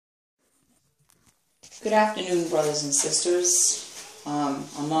Good afternoon, brothers and sisters. I'm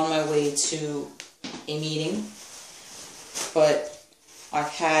on my way to a meeting, but I've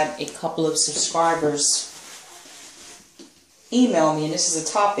had a couple of subscribers email me, and this is a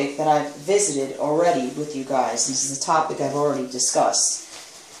topic that I've visited already with you guys. This is a topic I've already discussed,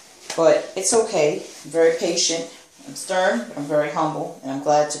 but it's okay. I'm very patient. I'm stern, but I'm very humble, and I'm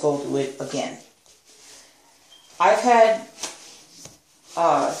glad to go through it again. I've had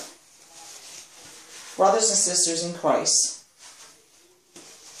brothers and sisters in Christ.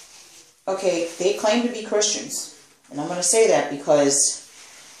 Okay, they claim to be Christians, and I'm going to say that because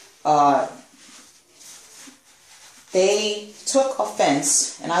they took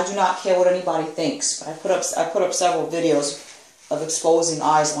offense, and I do not care what anybody thinks, but I put up several videos of exposing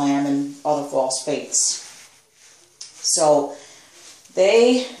Islam and other false faiths. So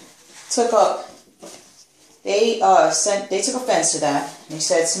they took offense to that. And they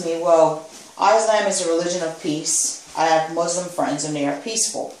said to me, "Well, Islam is a religion of peace. I have Muslim friends and they are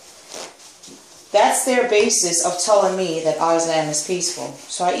peaceful." That's their basis of telling me that Islam is peaceful.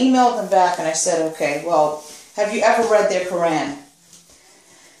 So I emailed them back and I said, okay, well, have you ever read their Quran?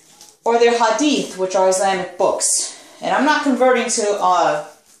 Or their Hadith, which are Islamic books? And I'm not converting to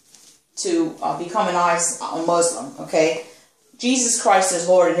become a Muslim, okay? Jesus Christ is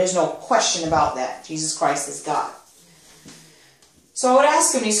Lord, and there's no question about that. Jesus Christ is God. So I would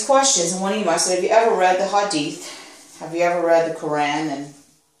ask him these questions in one email. I said, have you ever read the Hadith? Have you ever read the Quran? And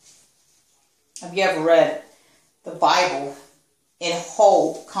have you ever read the Bible in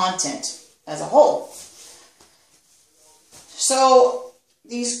whole content as a whole? So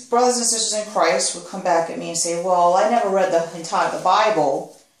these brothers and sisters in Christ would come back at me and say, well, I never read the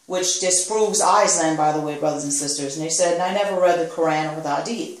Bible, which disproves Islam, by the way, brothers and sisters. And they said, and I never read the Quran or the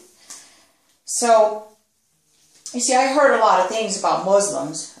Hadith. So, you see, I heard a lot of things about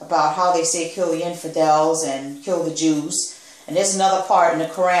Muslims, about how they say kill the infidels and kill the Jews. And there's another part in the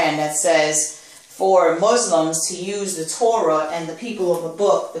Quran that says for Muslims to use the Torah and the people of the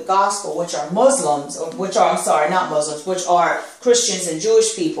book, the gospel, which are Muslims, which are Christians and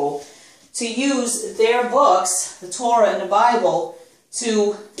Jewish people, to use their books, the Torah and the Bible,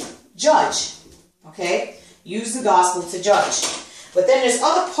 to judge. Okay? Use the gospel to judge. But then there's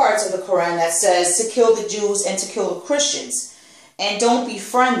other parts of the Quran that says to kill the Jews and to kill the Christians. And don't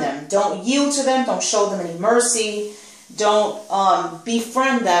befriend them. Don't yield to them. Don't show them any mercy. Don't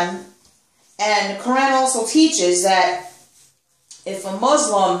befriend them. And the Quran also teaches that if a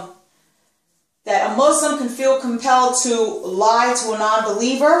Muslim can feel compelled to lie to a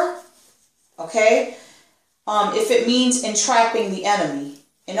non-believer, okay, if it means entrapping the enemy.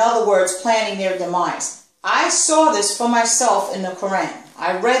 In other words, planning their demise. I saw this for myself in the Quran.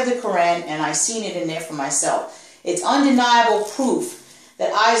 I read the Quran and I seen it in there for myself. It's undeniable proof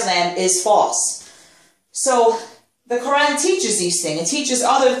that Islam is false. So the Quran teaches these things. It teaches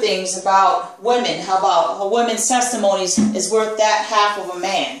other things about women. How about a woman's testimonies is worth that half of a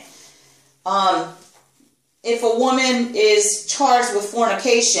man. If a woman is charged with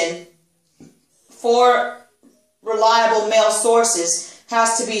fornication, 4 reliable male sources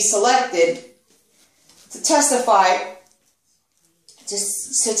has to be selected to testify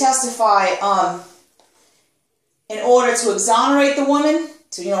in order to exonerate the woman,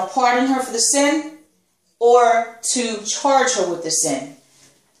 to pardon her for the sin, or to charge her with the sin.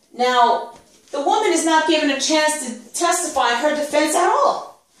 Now, the woman is not given a chance to testify in her defense at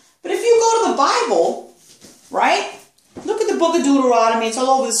all. But if you go to the Bible, right? Look at the book of Deuteronomy. It's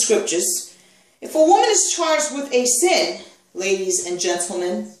all over the scriptures. If a woman is charged with a sin, ladies and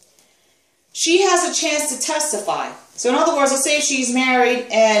gentlemen, she has a chance to testify. So in other words, let's say she's married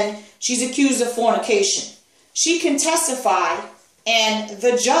and she's accused of fornication. She can testify, and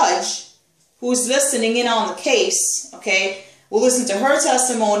the judge who's listening in on the case, okay, will listen to her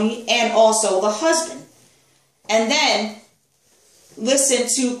testimony and also the husband. And then listen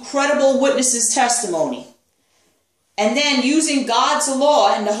to credible witnesses' testimony. And then using God's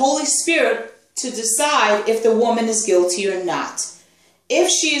law and the Holy Spirit to decide if the woman is guilty or not. If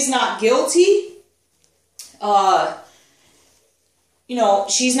she is not guilty,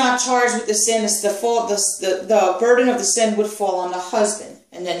 she's not charged with the sin. It's the burden of the sin would fall on the husband.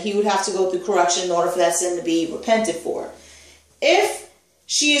 And then he would have to go through correction in order for that sin to be repented for. If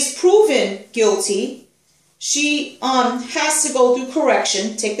she is proven guilty, she has to go through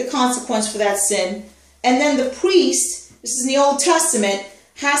correction, take the consequence for that sin. And then the priest, this is in the Old Testament,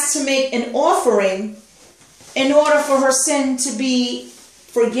 has to make an offering in order for her sin to be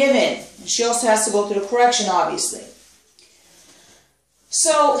forgiven. She also has to go through the correction, obviously.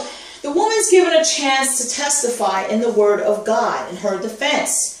 So the woman's given a chance to testify in the Word of God in her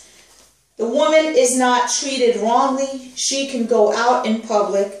defense. The woman is not treated wrongly. She can go out in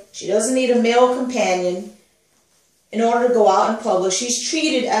public. She doesn't need a male companion in order to go out in public. She's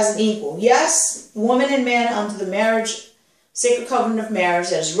treated as an equal. Yes, woman and man under the marriage, sacred covenant of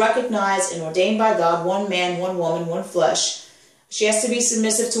marriage that is recognized and ordained by God, one man, one woman, one flesh. She has to be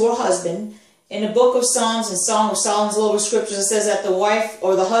submissive to her husband. In the book of Psalms and Song of Solomon's over scriptures, it says that the wife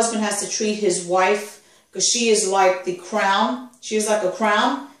or the husband has to treat his wife because she is like the crown. She is like a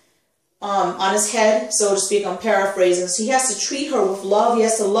crown on his head, so to speak. I'm paraphrasing. So he has to treat her with love. He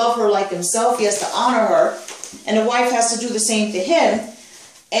has to love her like himself. He has to honor her. And the wife has to do the same to him.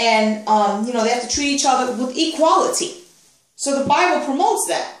 And, they have to treat each other with equality. So the Bible promotes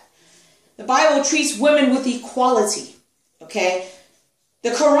that. The Bible treats women with equality. Okay?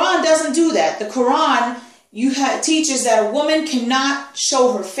 The Quran doesn't do that. The Quran teaches that a woman cannot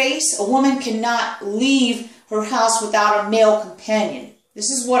show her face. A woman cannot leave her house without a male companion. This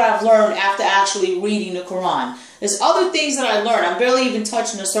is what I've learned after actually reading the Quran. There's other things that I learned. I'm barely even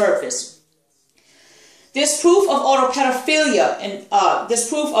touching the surface. There's proof of pedophilia in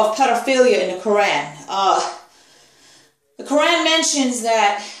the Quran. The Quran mentions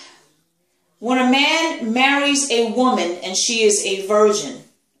that when a man marries a woman and she is a virgin,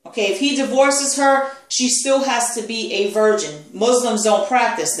 okay, if he divorces her, she still has to be a virgin. Muslims don't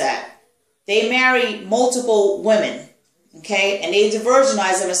practice that. They marry multiple women, okay, and they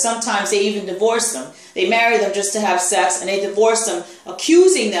virginize them, and sometimes they even divorce them. They marry them just to have sex, and they divorce them,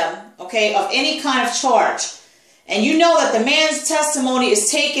 accusing them, okay, of any kind of charge. And you know that the man's testimony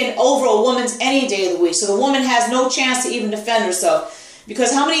is taken over a woman's any day of the week, so the woman has no chance to even defend herself.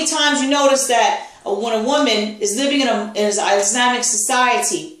 Because how many times you notice that when a woman is living in an Islamic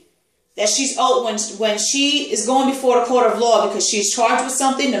society, that when she is going before the court of law because she's charged with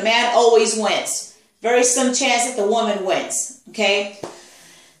something, the man always wins. Very slim chance that the woman wins. Okay?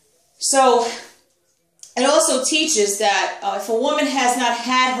 So, it also teaches that if a woman has not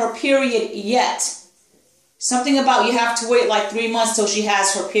had her period yet, something about you have to wait like 3 months till she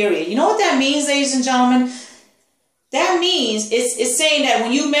has her period. You know what that means, ladies and gentlemen? That means it's saying that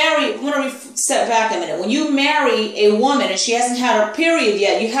when you marry, I'm going to step back a minute. When you marry a woman and she hasn't had her period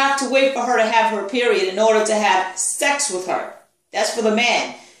yet, you have to wait for her to have her period in order to have sex with her. That's for the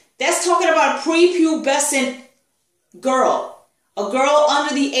man. That's talking about a prepubescent girl. A girl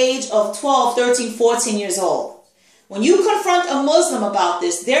under the age of 12, 13, 14 years old. When you confront a Muslim about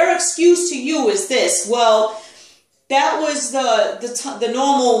this, their excuse to you is this: well, that was the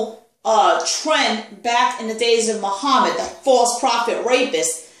normal trend back in the days of Muhammad, the false prophet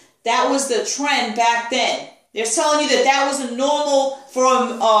rapist. That was the trend back then. They're telling you that was a normal for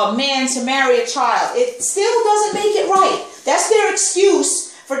a man to marry a child. It still doesn't make it right. That's their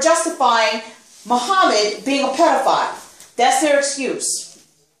excuse for justifying Muhammad being a pedophile. That's their excuse.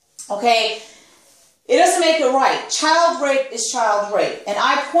 Okay? It doesn't make it right. Child rape is child rape. And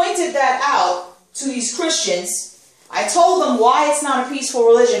I pointed that out to these Christians. I told them why it's not a peaceful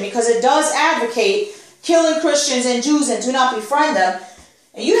religion, because it does advocate killing Christians and Jews and do not befriend them.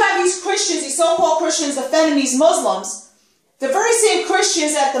 And you have these Christians, these so-called Christians, defending these Muslims. The very same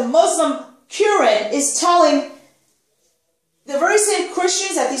Christians that the Muslim Quran is telling, the very same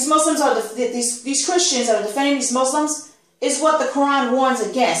Christians that these Muslims are, these Christians that are defending these Muslims, is what the Quran warns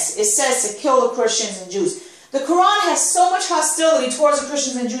against. It says to kill the Christians and Jews. The Quran has so much hostility towards the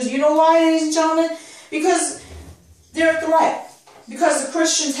Christians and Jews. You know why, ladies and gentlemen? Because they're a threat. Because the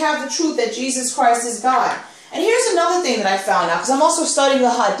Christians have the truth that Jesus Christ is God. And here's another thing that I found out, because I'm also studying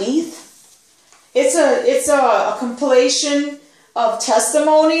the Hadith. It's a compilation of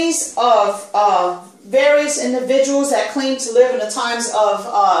testimonies of various individuals that claim to live in the times of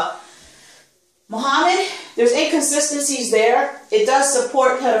Muhammad. There's inconsistencies there. It does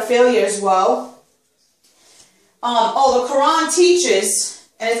support pedophilia as well. The Quran teaches,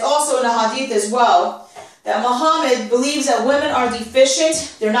 and it's also in the Hadith as well, that Muhammad believes that women are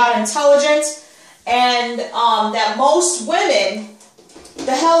deficient, they're not intelligent, and that most women,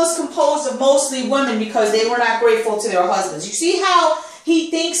 the hell is composed of mostly women because they were not grateful to their husbands. You see how he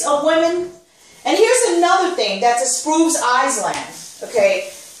thinks of women? And here's another thing that disproves Islam, okay?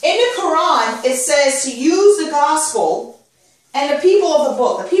 In the Quran, it says to use the gospel and the people of the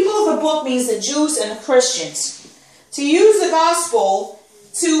book. The people of the book means the Jews and the Christians. To use the gospel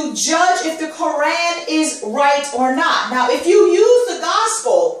to judge if the Quran is right or not. Now, if you use the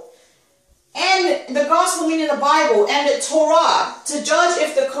gospel, and the gospel meaning the Bible, and the Torah, to judge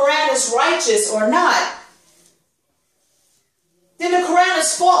if the Quran is righteous or not, then the Quran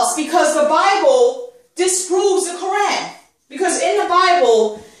is false, because the Bible disproves the Quran. Because in the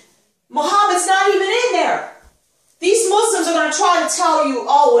Bible, Muhammad's not even in there. These Muslims are going to try to tell you,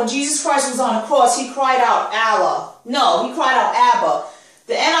 oh, when Jesus Christ was on the cross, he cried out Allah. No, he cried out Abba.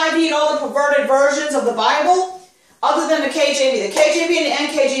 The NIV and all the perverted versions of the Bible, other than the KJV. The KJV and the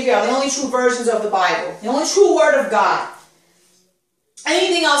NKJV are the only true versions of the Bible. The only true word of God.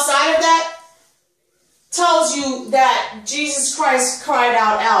 Anything outside of that tells you that Jesus Christ cried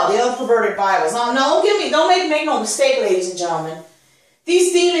out Allah. The other perverted Bibles. Now, don't make no mistake, ladies and gentlemen.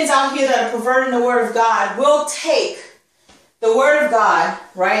 These demons out here that are perverting the Word of God will take the Word of God,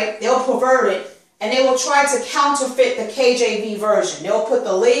 right? They'll pervert it, and they will try to counterfeit the KJV version. They'll put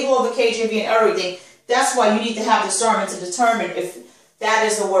the label of the KJV and everything. That's why you need to have discernment to determine if that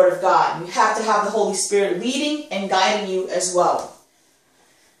is the Word of God. You have to have the Holy Spirit leading and guiding you as well.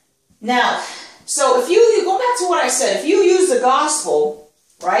 Now, so if you go back to what I said, if you use the gospel,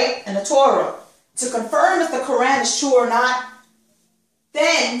 right, and the Torah to confirm if the Quran is true or not,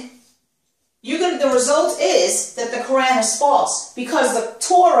 then the result is that the Quran is false, because the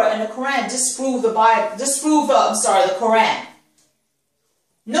Torah and the Quran disprove the Quran.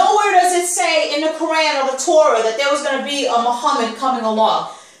 Nowhere does it say in the Quran or the Torah that there was going to be a Muhammad coming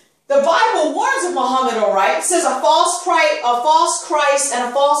along. The Bible warns of Muhammad, all right. It says a false Christ and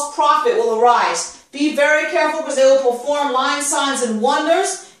a false prophet will arise. Be very careful, because they will perform lying signs and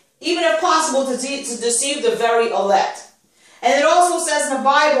wonders, even if possible, to deceive the very elect. And it also says in the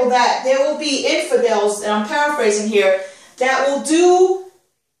Bible that there will be infidels, and I'm paraphrasing here, that will do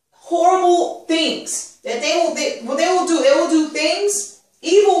horrible things. That they will do things,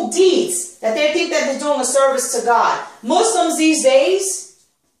 evil deeds, that they think that they're doing a service to God. Muslims these days,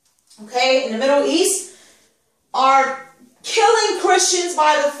 okay, in the Middle East, are killing Christians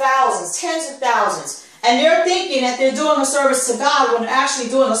by the thousands, tens of thousands. And they're thinking that they're doing a service to God when they're actually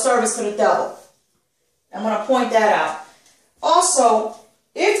doing a service to the devil. I'm going to point that out. Also,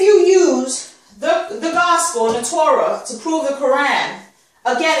 if you use the gospel and the Torah to prove the Quran,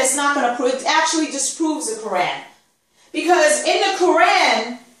 again, it's not going to prove, it actually disproves the Quran. Because in the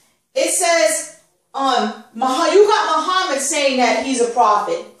Quran, it says, you got Muhammad saying that he's a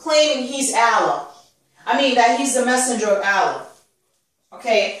prophet, claiming he's Allah. I mean, that he's the messenger of Allah.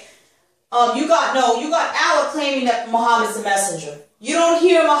 Okay? You got Allah claiming that Muhammad's the messenger. You don't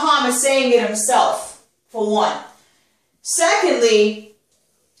hear Muhammad saying it himself, for one. Secondly,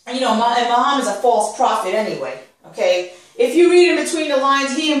 Muhammad's a false prophet anyway, okay? If you read in between the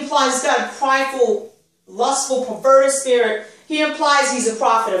lines, he implies he's got a prideful, lustful, perverted spirit. He implies he's a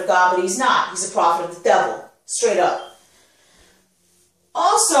prophet of God, but he's not. He's a prophet of the devil, straight up.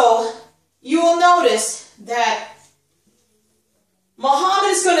 Also, you will notice that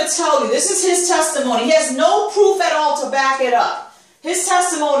Muhammad is going to tell you, this is his testimony. He has no proof at all to back it up. His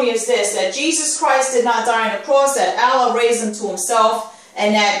testimony is this, that Jesus Christ did not die on the cross, that Allah raised him to himself,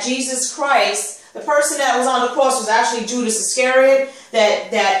 and that Jesus Christ, the person that was on the cross was actually Judas Iscariot,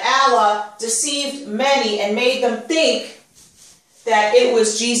 that Allah deceived many and made them think that it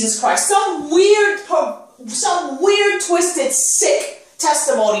was Jesus Christ. Some weird, twisted, sick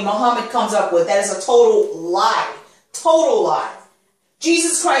testimony Muhammad comes up with that is a total lie. Total lie.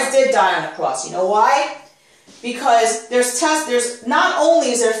 Jesus Christ did die on the cross. You know why? Because there's not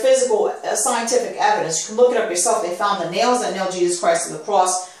only is there physical scientific evidence, you can look it up yourself. They found the nails that nailed Jesus Christ to the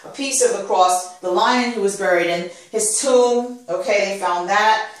cross, a piece of the cross, the lion he was buried in, his tomb, okay, they found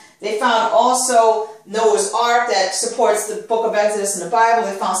that. They found also Noah's Ark that supports the book of Exodus in the Bible.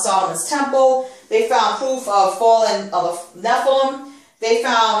 They found Solomon's temple. They found proof of the Nephilim. They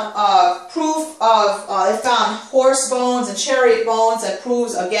found they found horse bones and chariot bones that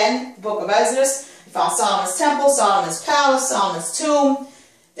proves, again, the book of Exodus. They found Solomon's temple, Solomon's palace, Solomon's tomb.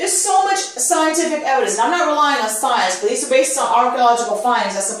 There's so much scientific evidence. And I'm not relying on science, but these are based on archaeological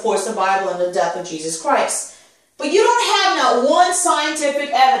findings that supports the Bible and the death of Jesus Christ. But you don't have not one scientific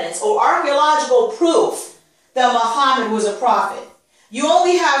evidence or archaeological proof that Muhammad was a prophet. You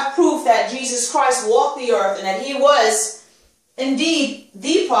only have proof that Jesus Christ walked the earth and that he was indeed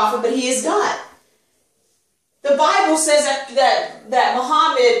the prophet, but he is God. The Bible says that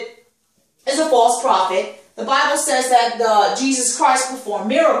Muhammad is a false prophet. The Bible says that Jesus Christ performed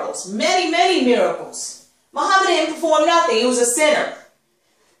miracles, many, many miracles. Muhammad didn't perform nothing. He was a sinner.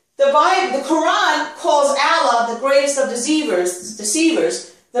 The Quran calls Allah the greatest of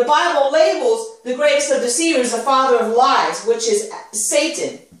deceivers. The Bible labels the greatest of deceivers the father of lies, which is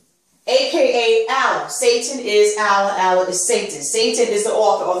Satan, aka Allah. Satan is Allah, Allah is Satan. Satan is the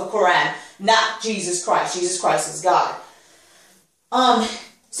author of the Quran, not Jesus Christ. Jesus Christ is God.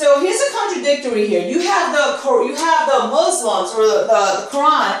 So here's a contradictory here. You have the Muslims or the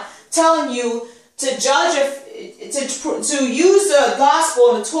Quran telling you to judge to use the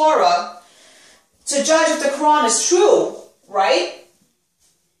gospel and the Torah to judge if the Quran is true, right?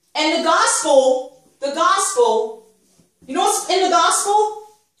 And the gospel, you know what's in the gospel?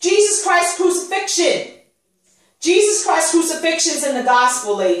 Jesus Christ's crucifixion. Jesus Christ's crucifixion is in the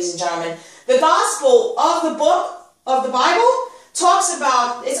gospel, ladies and gentlemen. The gospel of the book of the Bible talks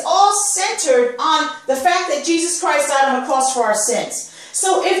about, it's all centered on the fact that Jesus Christ died on the cross for our sins.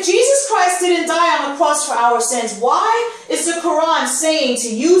 So if Jesus Christ didn't die on the cross for our sins, why is the Quran saying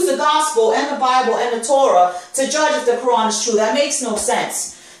to use the gospel and the Bible and the Torah to judge if the Quran is true? That makes no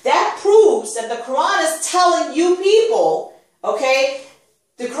sense. That proves that the Quran is telling you people, okay,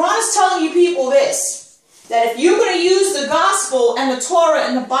 the Quran is telling you people this, that if you're going to use the gospel and the Torah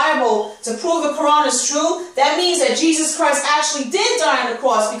and the Bible to prove the Quran is true, that means that Jesus Christ actually did die on the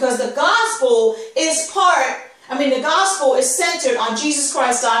cross, because the gospel is the gospel is centered on Jesus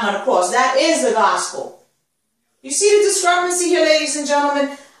Christ dying on the cross. That is the gospel. You see the discrepancy here, ladies and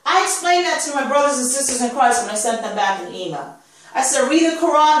gentlemen? I explained that to my brothers and sisters in Christ when I sent them back an email. I said, read the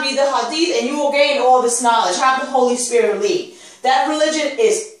Quran, read the Hadith, and you will gain all this knowledge. Have the Holy Spirit lead. That religion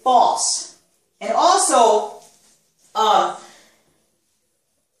is false. And also, the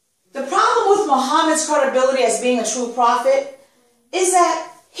problem with Muhammad's credibility as being a true prophet is that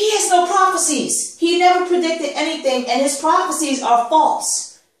he has no prophecies. He never predicted anything, and his prophecies are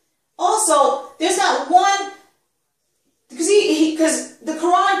false. Also, there's not one, because the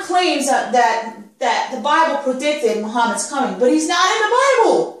Quran claims that the Bible predicted Muhammad's coming, but he's not in the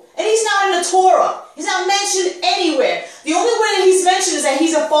Bible, and he's not in the Torah. He's not mentioned anywhere. The only way that he's mentioned is that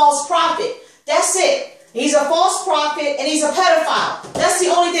he's a false prophet. That's it. He's a false prophet, and he's a pedophile. That's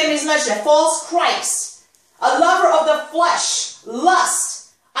the only thing he's mentioned. A false Christ, a lover of the flesh, lust,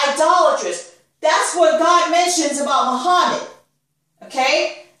 idolatrous. That's what God mentions about Muhammad.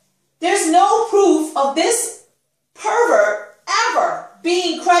 Okay? There's no proof of this pervert ever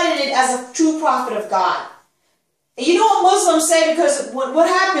being credited as a true prophet of God. And you know what Muslims say? Because what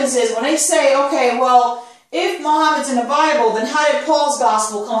happens is when they say, okay, well, if Muhammad's in the Bible, then how did Paul's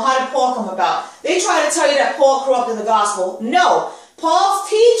gospel come? How did Paul come about? They try to tell you that Paul corrupted the gospel. No. Paul's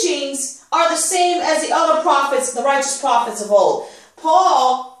teachings are the same as the other prophets, the righteous prophets of old.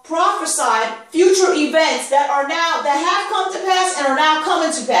 Paul prophesied future events that have come to pass and are now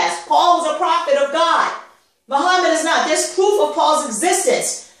coming to pass. Paul was a prophet of God. Muhammad is not. There's proof of Paul's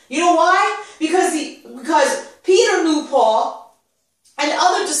existence. You know why? Because Peter knew Paul, and the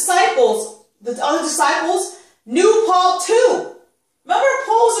other disciples knew Paul too. Remember,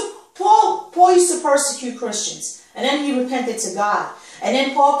 Paul used to persecute Christians, and then he repented to God. And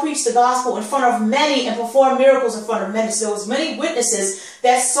then Paul preached the gospel in front of many and performed miracles in front of many. So there was many witnesses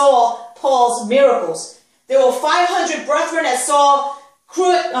that saw Paul's miracles. There were 500 brethren that saw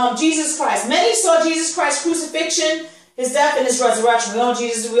Jesus Christ. Many saw Jesus Christ's crucifixion, his death, and his resurrection. We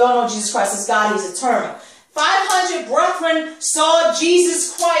all know Jesus Christ is God. He's eternal. 500 brethren saw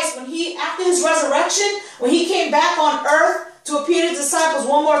Jesus Christ after his resurrection, when he came back on earth to appear to his disciples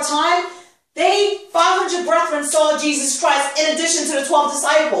one more time. 500 brethren saw Jesus Christ in addition to the 12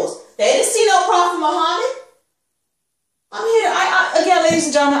 disciples. They didn't see no prophet Muhammad. Again, ladies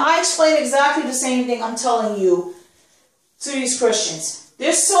and gentlemen, I explain exactly the same thing I'm telling you to these Christians.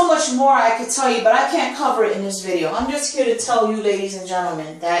 There's so much more I could tell you, but I can't cover it in this video. I'm just here to tell you, ladies and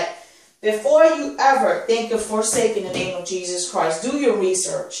gentlemen, that before you ever think of forsaking the name of Jesus Christ, do your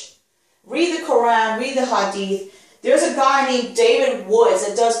research. Read the Quran, read the Hadith. There's a guy named David Woods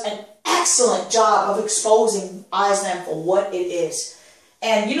that does an excellent job of exposing Islam for what it is.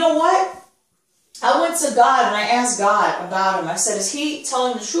 And you know what? I went to God and I asked God about him. I said, is he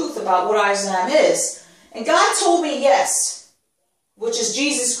telling the truth about what Islam is? And God told me yes, which is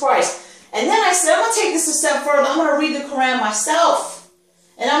Jesus Christ. And then I said, I'm going to take this a step further. I'm going to read the Quran myself.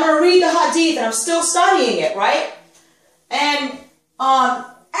 And I'm going to read the Hadith, and I'm still studying it, right? And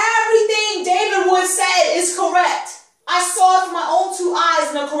everything David Wood said is correct. I saw it with my own 2 eyes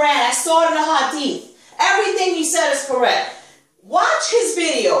in the Quran. I saw it in the Hadith. Everything he said is correct. Watch his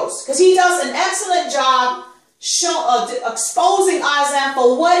videos, because he does an excellent job exposing Islam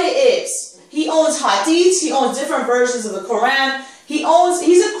for what it is. He owns Hadiths. He owns different versions of the Quran. He's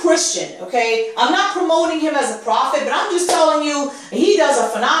a Christian, okay? I'm not promoting him as a prophet, but I'm just telling you, he does a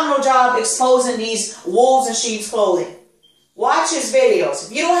phenomenal job exposing these wolves in sheep's clothing. Watch his videos.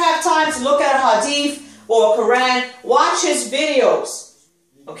 If you don't have time to look at a Hadith or a Quran, watch his videos,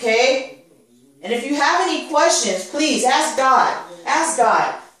 okay? And if you have any questions, please ask God. Ask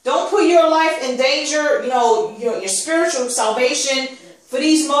God. Don't put your life in danger, your spiritual salvation for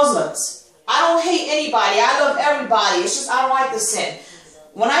these Muslims. I don't hate anybody. I love everybody. It's just I don't like the sin.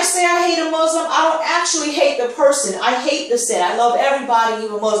 When I say I hate a Muslim, I don't actually hate the person. I hate the sin. I love everybody,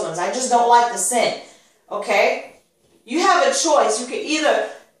 even Muslims. I just don't like the sin. Okay? You have a choice. You can either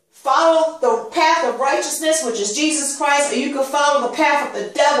follow the path of righteousness, which is Jesus Christ, or you can follow the path of the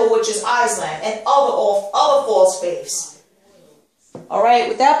devil, which is Islam, and other false faiths. Alright,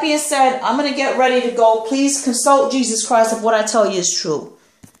 with that being said, I'm going to get ready to go. Please consult Jesus Christ if what I tell you is true.